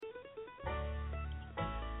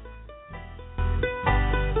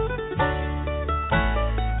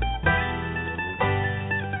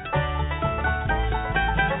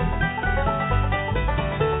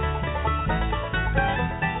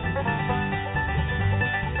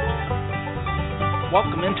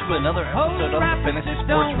Welcome into another episode of the Fantasy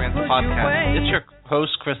Sports Rants podcast. It's your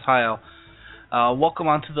host, Chris Heil. Welcome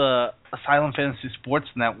onto the Asylum Fantasy Sports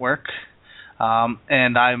Network,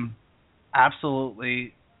 and I'm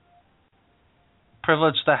absolutely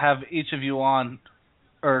privileged to have each of you on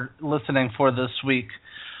or listening for this week.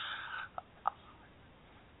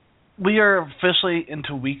 We are officially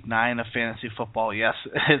into week 9 of fantasy football. Yes,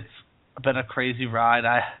 it's been a crazy ride.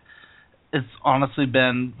 It's honestly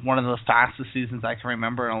been one of the fastest seasons I can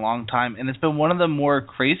remember in a long time, and it's been one of the more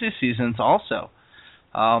crazy seasons also.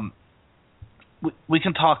 We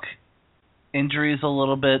can talk injuries a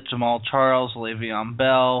little bit. Jamal Charles, Le'Veon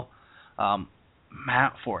Bell,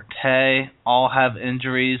 Matt Forte all have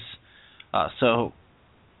injuries. So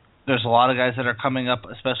there's a lot of guys that are coming up,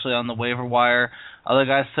 especially on the waiver wire. Other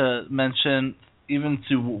guys to mention, even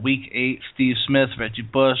to week 8, Steve Smith, Reggie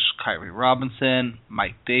Bush, Kyrie Robinson,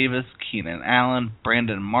 Mike Davis, Keenan Allen,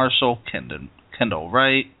 Brandon Marshall, Kendall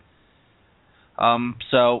Wright.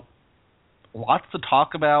 So lots to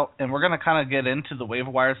talk about, and we're going to kind of get into the waiver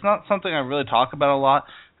wire. It's not something I really talk about a lot,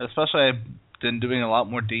 especially I've been doing a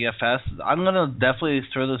lot more DFS. I'm going to definitely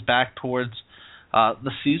throw this back towards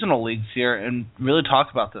the seasonal leagues here and really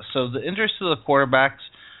talk about this. So the injuries to the quarterbacks,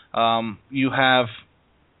 you have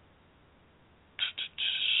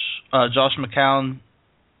Josh McCown.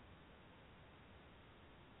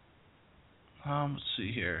 Let's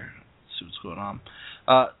see here. Let's see what's going on.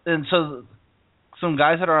 And so some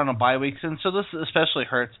guys that are on a bye week, and so this especially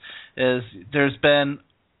hurts, is there's been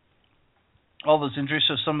all those injuries,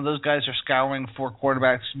 so some of those guys are scouring for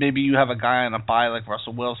quarterbacks. Maybe you have a guy on a bye like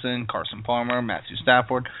Russell Wilson, Carson Palmer, Matthew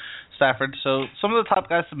Stafford. So some of the top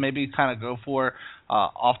guys to maybe kind of go for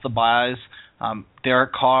off the buys.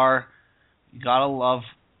 Derek Carr, you got to love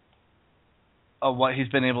what he's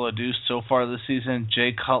been able to do so far this season.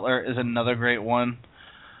 Jay Cutler is another great one.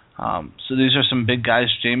 So these are some big guys.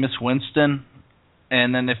 Jameis Winston.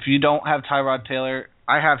 And then if you don't have Tyrod Taylor,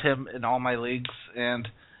 I have him in all my leagues, and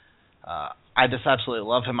I just absolutely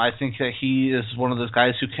love him. I think that he is one of those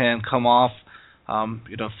guys who can come off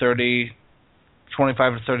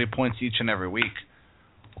 25 to 30 points each and every week.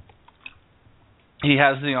 He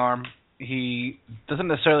has the arm. He doesn't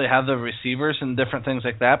necessarily have the receivers and different things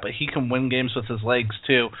like that, but he can win games with his legs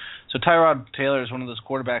too. So Tyrod Taylor is one of those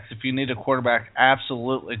quarterbacks. If you need a quarterback,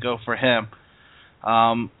 absolutely go for him.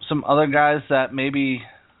 Some other guys that maybe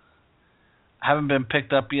haven't been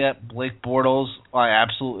picked up yet, Blake Bortles. I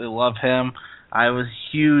absolutely love him. I was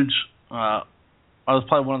huge. I was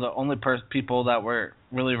probably one of the only people that were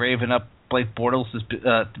really raving up Blake Bortles at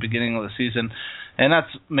the beginning of the season, and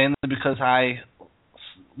that's mainly because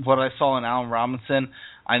what I saw in Allen Robinson,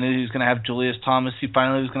 I knew he was going to have Julius Thomas. He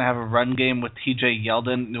finally was going to have a run game with T.J.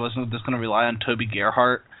 Yeldon. He wasn't just going to rely on Toby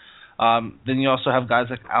Gerhart. Then you also have guys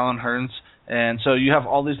like Alan Hearns, and so you have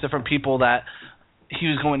all these different people that he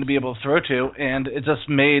was going to be able to throw to, and it just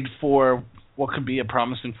made for what could be a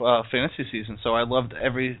promising fantasy season. So I loved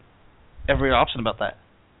every option about that.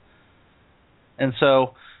 And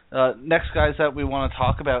so next guys that we want to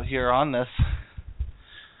talk about here on this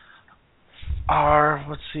are,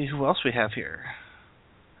 let's see who else we have here.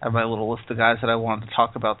 I have my little list of guys that I wanted to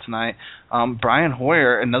talk about tonight. Brian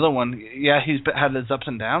Hoyer, another one. Yeah, he's had his ups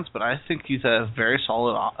and downs, but I think he's a very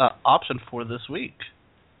solid option for this week.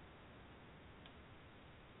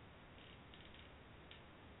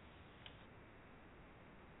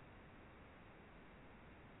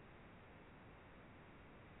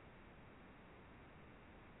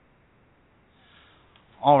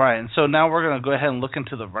 All right, and so now we're going to go ahead and look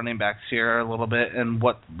into the running backs here a little bit and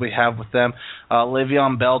what we have with them.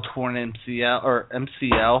 Le'Veon Bell, torn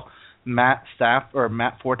MCL. Matt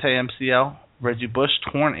Forte, MCL. Reggie Bush,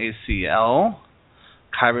 torn ACL.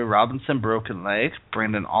 Kyrie Robinson, broken leg.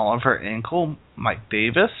 Brandon Oliver, ankle. Mike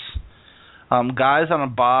Davis. Guys on a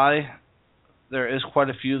bye, there is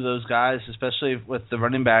quite a few of those guys, especially with the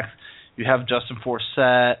running backs. You have Justin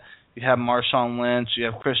Forsett. You have Marshawn Lynch. You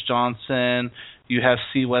have Chris Johnson. You have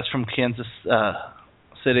C. West from Kansas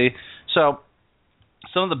City. So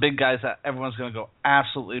some of the big guys that everyone's going to go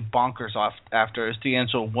absolutely bonkers off after is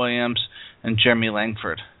D'Angelo Williams and Jeremy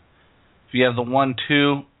Langford. If you have the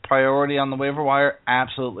 1-2 priority on the waiver wire,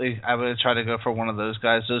 absolutely, I would try to go for one of those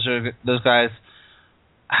guys. Those guys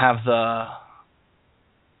have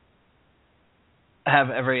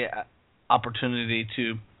every opportunity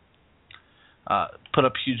to put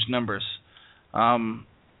up huge numbers.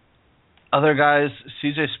 Other guys,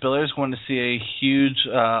 C.J. Spiller is going to see a huge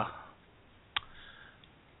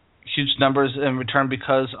numbers in return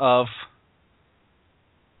because of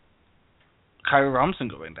Kyrie Robinson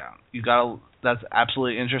going down. That's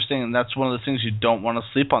absolutely interesting, and that's one of the things you don't want to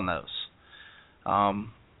sleep on those. And,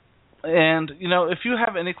 if you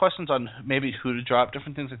have any questions on maybe who to drop,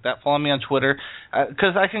 different things like that, follow me on Twitter,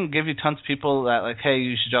 because I can give you tons of people that, like, hey,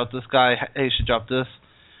 you should drop this guy, hey, you should drop this.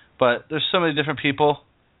 But there's so many different people.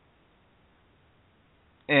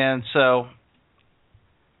 And so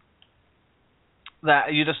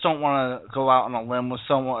that you just don't want to go out on a limb with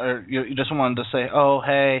someone, or you just want to say, oh,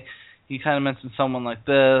 hey, he kind of mentioned someone like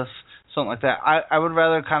this, something like that. I would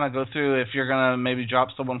rather kind of go through, if you're going to maybe drop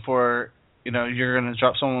someone for, you're going to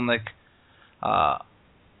drop someone like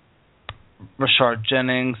Rashard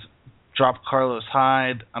Jennings, drop Carlos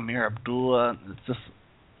Hyde, Amir Abdullah.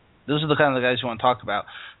 Those are the kind of the guys you want to talk about.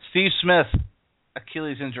 Steve Smith,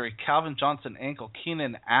 Achilles injury. Calvin Johnson, ankle.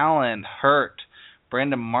 Keenan Allen, hurt.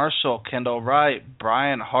 Brandon Marshall, Kendall Wright,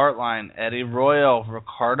 Brian Hartline, Eddie Royal,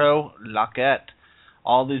 Ricardo Laquette.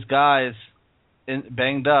 All these guys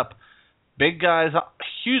banged up. Big guys,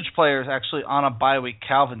 huge players actually on a bye week.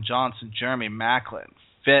 Calvin Johnson, Jeremy Maclin,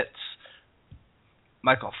 Fitz,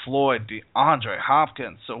 Michael Floyd, DeAndre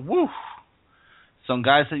Hopkins. So, woo! Some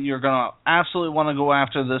guys that you're going to absolutely want to go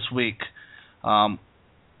after this week.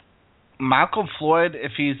 Malcolm Floyd,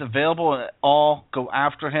 if he's available at all, go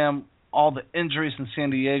after him. All the injuries in San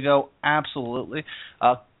Diego, absolutely.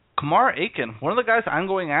 Kamara Aiken, one of the guys I'm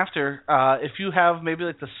going after. If you have maybe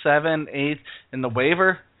like the 7, 8 in the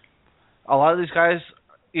waiver, a lot of these guys,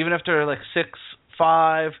 even if they're like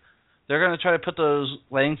 6'5", they're going to try to put those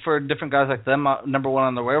Langford, different guys like them, number one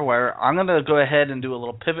on the waiver wire. I'm going to go ahead and do a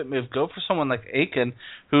little pivot move, go for someone like Aiken,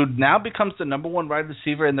 who now becomes the number one wide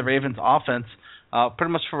receiver in the Ravens offense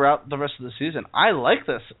pretty much throughout the rest of the season. I like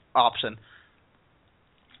this option.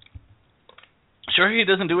 Sure, he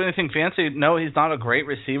doesn't do anything fancy. No, he's not a great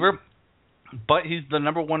receiver, but he's the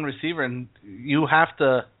number one receiver, and you have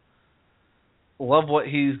to love what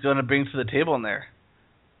he's going to bring to the table in there.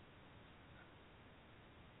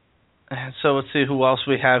 And so let's see who else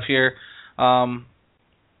we have here. There's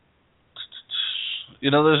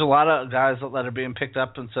a lot of guys that are being picked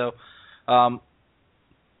up, and so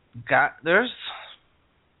there's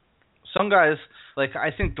some guys, like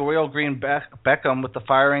I think Dorial Green-Beckham with the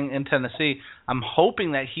firing in Tennessee, I'm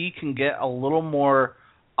hoping that he can get a little more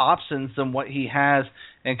options than what he has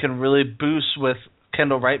and can really boost with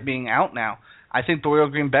Kendall Wright being out now. I think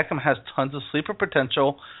Dorial Green-Beckham has tons of sleeper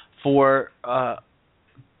potential for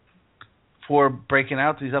breaking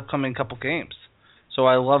out these upcoming couple games. So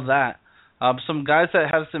I love that. Some guys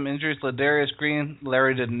that have some injuries, Ladarius Green,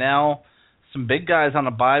 Larry Donnell. Some big guys on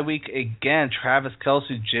a bye week again, Travis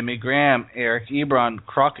Kelce, Jimmy Graham, Eric Ebron,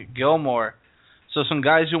 Crockett Gilmore. So some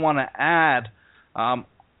guys you want to add.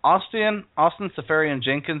 Austin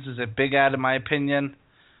Seferian-Jenkins is a big add in my opinion.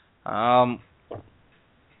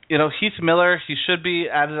 Heath Miller, he should be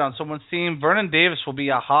added on someone's team. Vernon Davis will be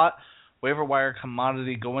a hot waiver wire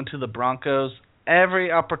commodity going to the Broncos.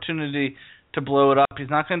 Every opportunity to blow it up. He's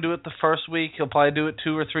not going to do it the first week. He'll probably do it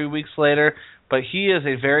 2 or 3 weeks later. But he is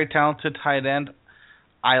a very talented tight end.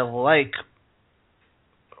 I like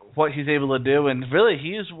what he's able to do. And really,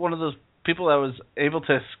 he is one of those people that was able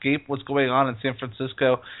to escape what's going on in San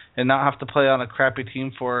Francisco and not have to play on a crappy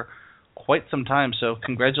team for quite some time. So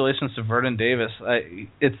congratulations to Vernon Davis.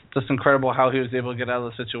 It's just incredible how he was able to get out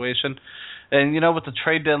of the situation. And, with the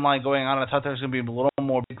trade deadline going on, I thought there was going to be a little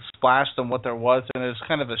more big splash than what there was, and it was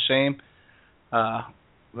kind of a shame.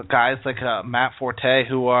 The guys like Matt Forte,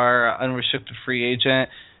 who are unrestricted free agent,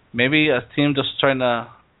 maybe a team just trying to,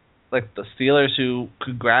 like the Steelers, who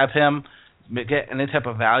could grab him, get any type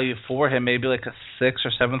of value for him, maybe like a 6th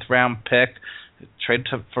or 7th round pick, trade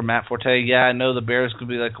for Matt Forte. Yeah, I know the Bears could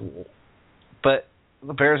be like, but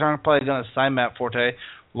the Bears aren't probably going to sign Matt Forte.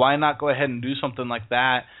 Why not go ahead and do something like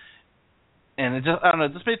that? And it just, I don't know,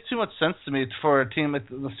 it just made too much sense to me for a team like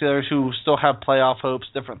the Steelers who still have playoff hopes,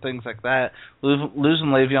 different things like that. Losing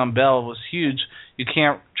Le'Veon Bell was huge. You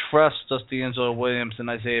can't trust just D'Angelo Williams and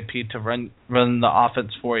Isaiah Pete to run the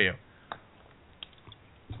offense for you.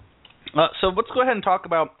 So let's go ahead and talk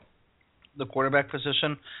about the quarterback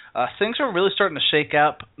position. Things are really starting to shake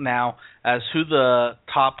up now as who the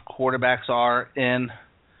top quarterbacks are in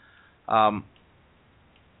the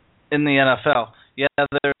NFL. Yeah,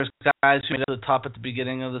 there's guys who made it to the top at the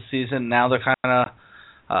beginning of the season. Now they're kind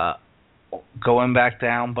of going back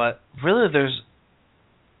down. But really, there's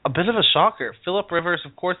a bit of a shocker. Phillip Rivers,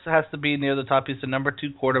 of course, has to be near the top. He's the number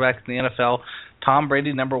 2 quarterback in the NFL. Tom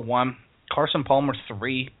Brady, number 1. Carson Palmer,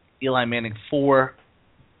 3. Eli Manning, 4.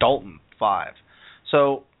 Dalton, 5.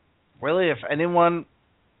 So, really, if anyone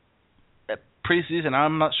at preseason,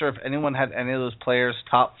 I'm not sure if anyone had any of those players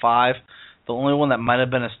top 5. The only one that might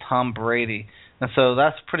have been is Tom Brady. And so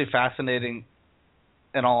that's pretty fascinating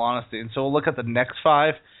in all honesty. And so we'll look at the next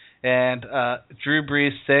 5. And Drew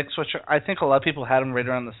Brees 6, which I think a lot of people had him right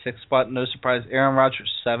around the 6th spot. No surprise. Aaron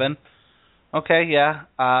Rodgers 7. Okay, yeah.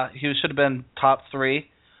 He should have been top 3,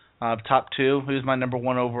 top 2. He was my number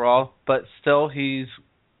 1 overall. But still, the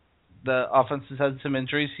offense has had some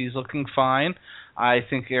injuries. He's looking fine. I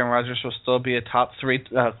think Aaron Rodgers will still be a top 3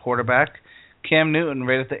 quarterback. Cam Newton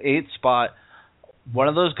right at the 8th spot. One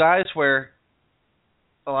of those guys where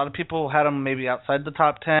a lot of people had him maybe outside the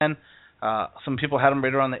top 10. Some people had him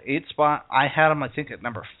right around the 8th spot. I had him, I think, at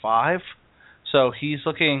number 5. So he's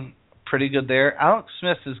looking pretty good there. Alex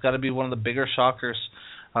Smith has got to be one of the bigger shockers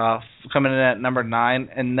coming in at number 9.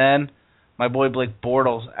 And then my boy Blake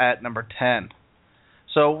Bortles at number 10.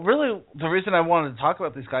 So really the reason I wanted to talk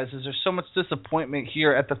about these guys is there's so much disappointment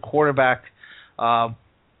here at the quarterback.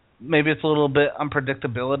 Maybe it's a little bit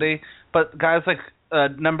unpredictability. But guys like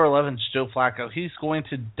number 11 is Joe Flacco. He's going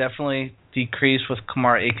to definitely decrease with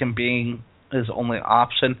Kamar Aiken being his only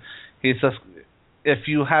option. He's just, if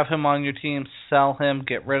you have him on your team, sell him,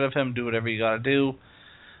 get rid of him, do whatever you got to do.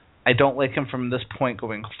 I don't like him from this point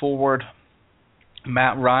going forward.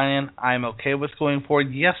 Matt Ryan, I'm okay with going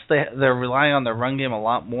forward. Yes, they're relying on their run game a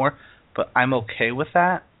lot more, but I'm okay with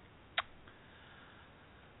that.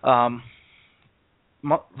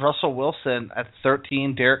 Russell Wilson at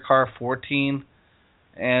 13, Derek Carr 14,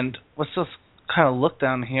 and let's just kind of look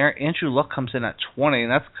down here. Andrew Luck comes in at 20,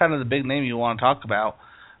 and that's kind of the big name you want to talk about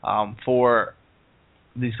for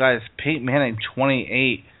these guys. Peyton Manning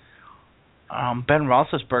 28, Ben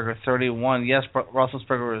Roethlisberger 31. Yes,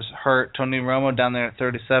 Roethlisberger was hurt. Tony Romo down there at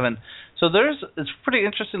 37. So it's pretty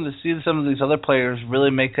interesting to see some of these other players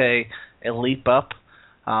really make a leap up.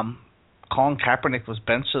 Colin Kaepernick was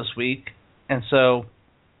benched this week. And so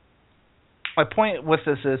my point with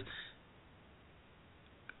this is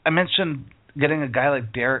I mentioned getting a guy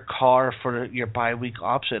like Derek Carr for your bye week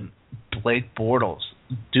option, Blake Bortles.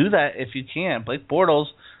 Do that if you can. Blake Bortles,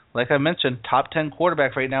 like I mentioned, top 10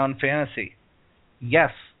 quarterback right now in fantasy.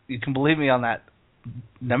 Yes, you can believe me on that.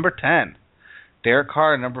 Number 10. Derek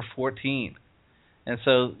Carr, number 14. And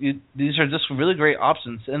so these are just really great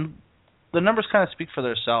options. And the numbers kind of speak for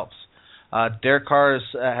themselves. Derek Carr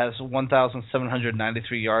has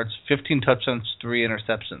 1,793 yards, 15 touchdowns, 3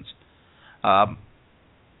 interceptions.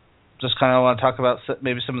 Just kind of want to talk about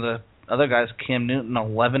maybe some of the other guys. Cam Newton,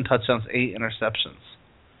 11 touchdowns, 8 interceptions.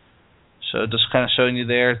 So just kind of showing you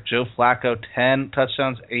there. Joe Flacco, 10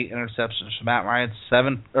 touchdowns, 8 interceptions. Matt Ryan,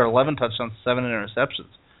 11 touchdowns, 7 interceptions.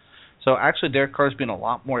 So actually, Derek Carr's been a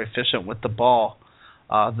lot more efficient with the ball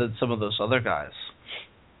than some of those other guys.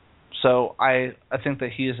 So I think that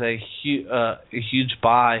he is a huge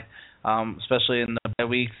buy, especially in the bye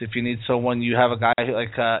weeks. If you need someone, you have a guy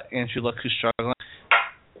like Andrew Luck who's struggling.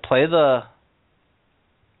 Play the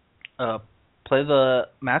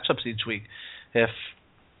matchups each week. If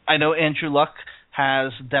I know Andrew Luck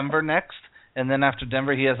has Denver next, and then after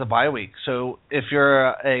Denver he has a bye week. So if you're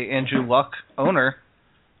a Andrew Luck owner,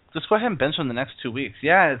 just go ahead and bench him the next 2 weeks.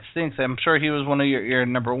 Yeah, it stinks. I'm sure he was one of your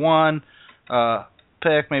number 1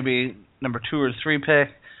 pick, maybe number 2 or 3 pick,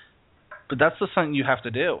 but that's just something you have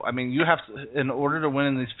to do. I mean, you have to, in order to win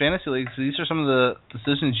in these fantasy leagues, these are some of the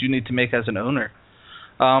decisions you need to make as an owner.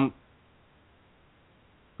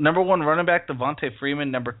 Number 1 running back, Devontae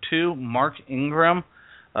Freeman. Number 2, Mark Ingram.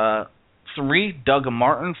 3, Doug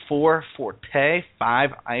Martin. 4, Forte. 5,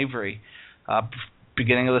 Ivory.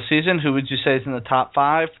 Beginning of the season, who would you say is in the top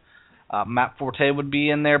 5? Matt Forte would be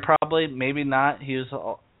in there probably. Maybe not. He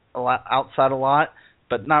was a lot outside a lot,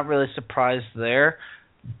 but not really surprised there.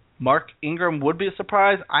 Mark Ingram would be a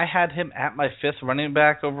surprise. I had him at my 5th running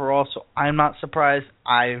back overall, so I'm not surprised.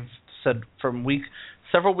 I've said from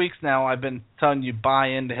several weeks now, I've been telling you buy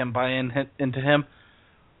into him.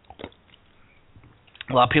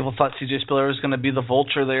 A lot of people thought C.J. Spiller was going to be the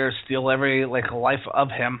vulture there, steal every life of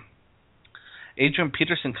him. Adrian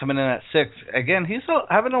Peterson coming in at 6th. Again, he's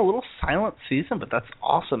having a little silent season, but that's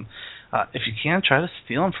awesome. If you can, try to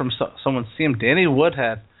steal him from someone. See him. Danny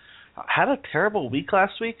Woodhead had a terrible week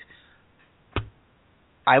last week.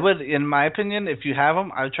 I would, in my opinion, if you have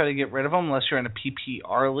him, I would try to get rid of him unless you're in a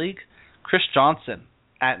PPR league. Chris Johnson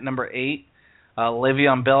at number 8.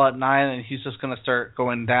 Le'Veon Bell at 9, and he's just going to start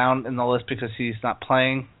going down in the list because he's not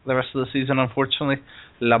playing the rest of the season, unfortunately.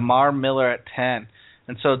 Lamar Miller at 10.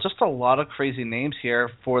 And so just a lot of crazy names here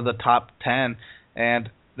for the top 10. And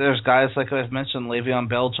there's guys, like I've mentioned, Le'Veon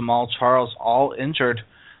Bell, Jamal Charles, all injured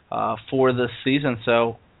for this season.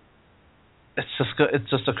 So it's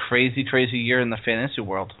just a crazy, crazy year in the fantasy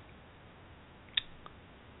world.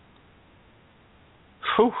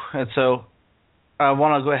 Whew. And so I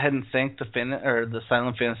want to go ahead and thank the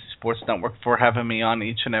Silent Fantasy Sports Network for having me on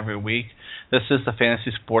each and every week. This is the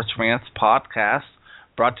Fantasy Sports Rants podcast,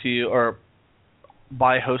 brought to you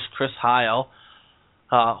by host Chris Heil.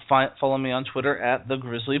 Follow me on Twitter at the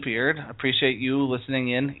Grizzly Beard. Appreciate you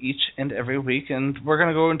listening in each and every week, and we're going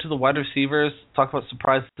to go into the wide receivers, talk about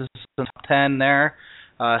surprises in the top 10 there,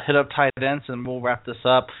 hit up tight ends, and we'll wrap this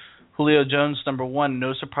up. Julio Jones, number 1,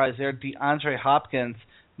 no surprise there. DeAndre Hopkins,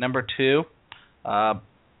 number 2. I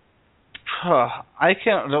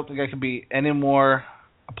don't think I could be any more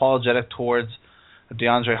apologetic towards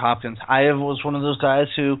DeAndre Hopkins. I was one of those guys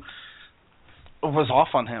who was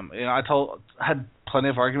off on him. You know, I had plenty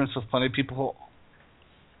of arguments with plenty of people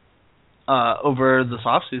over this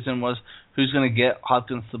offseason was who's going to get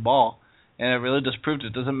Hopkins the ball, and it really just proved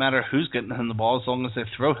it doesn't matter who's getting him the ball as long as they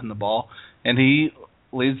throw him the ball, and he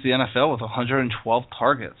leads the NFL with 112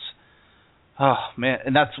 targets. Oh man,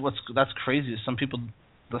 and that's crazy. Some people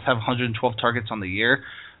just have 112 targets on the year.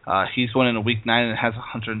 He's going into week 9 and has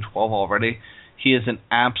 112 already. He is an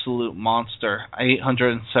absolute monster.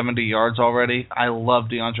 870 yards already. I love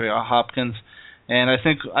DeAndre Hopkins, and I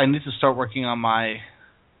think I need to start working on my.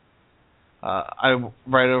 I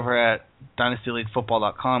write over at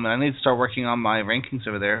DynastyLeagueFootball.com, and I need to start working on my rankings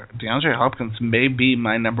over there. DeAndre Hopkins may be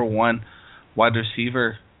my number 1 wide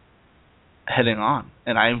receiver heading on,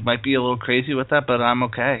 and I might be a little crazy with that, but I'm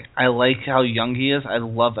okay. I like how young he is. I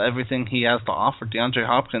love everything he has to offer. DeAndre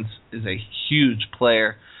Hopkins is a huge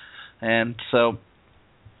player, and so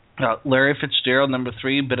Larry Fitzgerald, number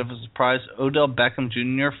 3, bit of a surprise. Odell Beckham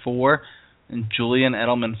Jr., 4, and Julian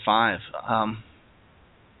Edelman, 5.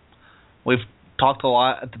 We've talked a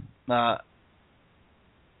lot at the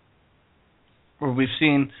where we've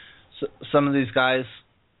seen some of these guys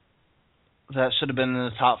that should have been in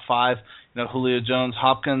the top 5. You know, Julio Jones.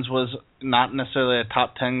 Hopkins was not necessarily a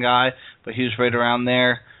top 10 guy, but he was right around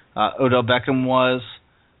there. Odell Beckham was.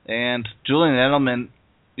 And Julian Edelman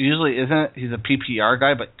usually isn't. He's a PPR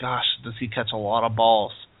guy, but gosh, does he catch a lot of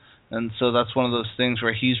balls. And so that's one of those things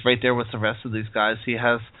where he's right there with the rest of these guys. He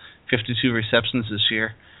has 52 receptions this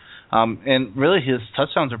year. And really his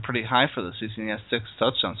touchdowns are pretty high for the season. He has 6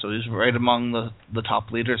 touchdowns, so he's right among the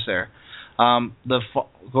top leaders there.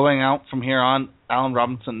 Going out from here on, Allen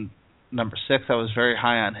Robinson, number 6, I was very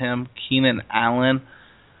high on him. Keenan Allen,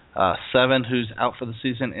 7, who's out for the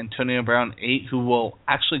season. Antonio Brown, 8, who will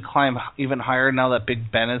actually climb even higher now that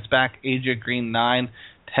Big Ben is back. AJ Green, 9,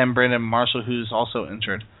 10, Brandon Marshall, who's also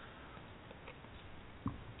injured.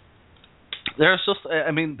 There's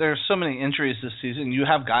so many injuries this season. You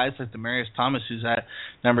have guys like Demaryius Thomas, who's at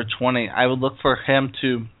number 20. I would look for him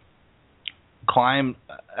to climb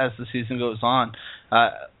as the season goes on.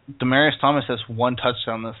 Demaryius Thomas has 1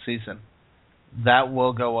 touchdown this season. That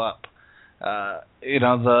will go up.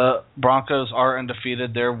 The Broncos are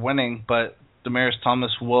undefeated. They're winning, but Demaryius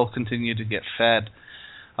Thomas will continue to get fed.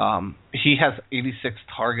 He has 86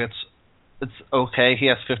 targets. It's okay. He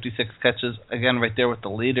has 56 catches, again, right there with the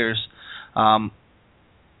leaders. And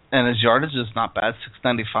his yardage is not bad,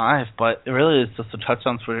 695, but it really is just the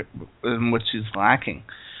touchdowns in which he's lacking.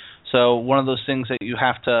 So one of those things that you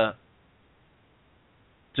have to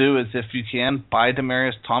do is, if you can, buy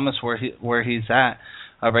Demaryius Thomas where he's at.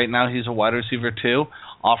 Right now he's a wide receiver 2.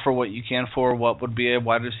 Offer what you can for what would be a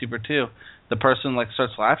wide receiver 2. The person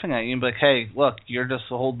starts laughing at you and be like, "Hey, look, you're just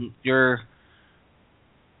holding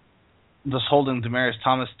Demaryius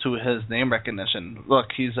Thomas to his name recognition.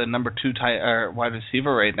 Look, he's a number 2 wide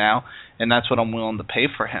receiver right now, and that's what I'm willing to pay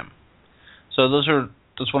for him." So those are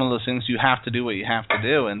just one of those things. You have to do what you have to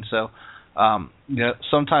do, and so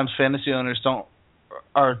sometimes fantasy owners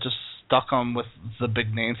are just stuck on with the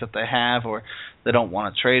big names that they have, or they don't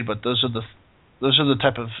want to trade. But those are the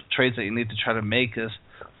type of trades that you need to try to make. Is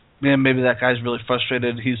maybe that guy's really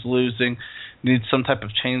frustrated, he's losing, needs some type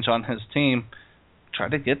of change on his team. Try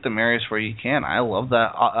to get Demaryius where you can. I love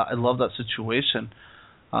that. I love that situation.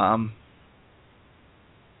 And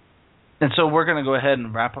so we're going to go ahead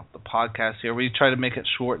and wrap up the podcast here. We try to make it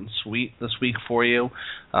short and sweet this week for you.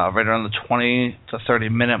 Right around the 20 to 30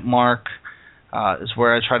 minute mark is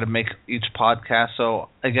where I try to make each podcast. So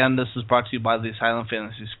again, this is brought to you by the Silent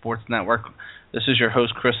Fantasy Sports Network. This is your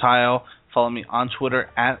host, Chris Heil. Follow me on Twitter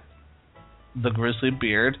at the Grizzly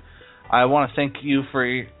Beard. I want to thank you for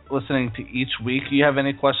listening to each week. If you have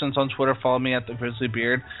any questions on Twitter, follow me at the Grizzly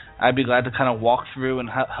Beard. I'd be glad to kind of walk through and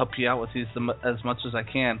help you out with these as much as I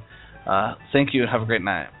can. Thank you and have a great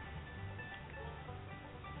night.